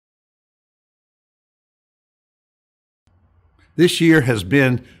This year has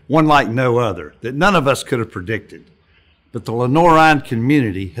been one like no other that none of us could have predicted. But the Lenoir-Rhyne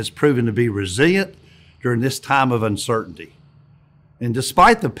community has proven to be resilient during this time of uncertainty. And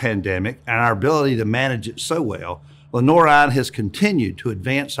despite the pandemic and our ability to manage it so well, Lenoir-Rhyne has continued to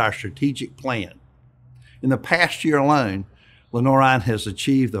advance our strategic plan. In the past year alone, Lenoir-Rhyne has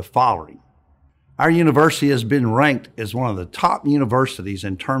achieved the following. Our university has been ranked as one of the top universities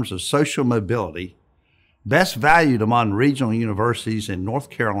in terms of social mobility, best valued among regional universities in North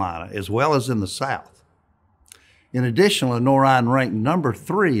Carolina as well as in the South. In addition, Lenoir-Rhyne ranked number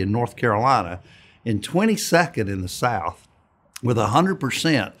 3 in North Carolina and 22nd in the South, with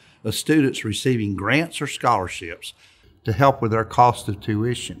 100% of students receiving grants or scholarships to help with their cost of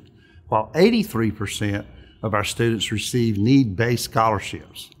tuition, while 83% of our students receive need-based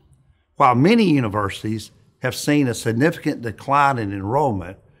scholarships. While many universities have seen a significant decline in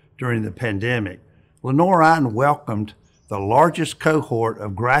enrollment during the pandemic, Lenoir-Rhyne welcomed the largest cohort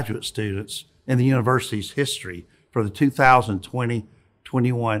of graduate students in the university's history for the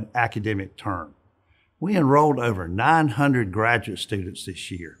 2020-21 academic term. We enrolled over 900 graduate students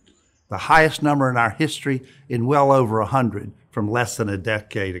this year, the highest number in our history in well over 100 from less than a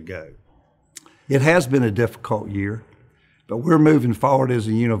decade ago. It has been a difficult year, but we're moving forward as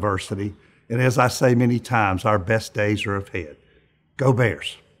a university, and as I say many times, our best days are ahead. Go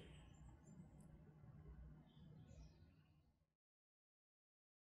Bears!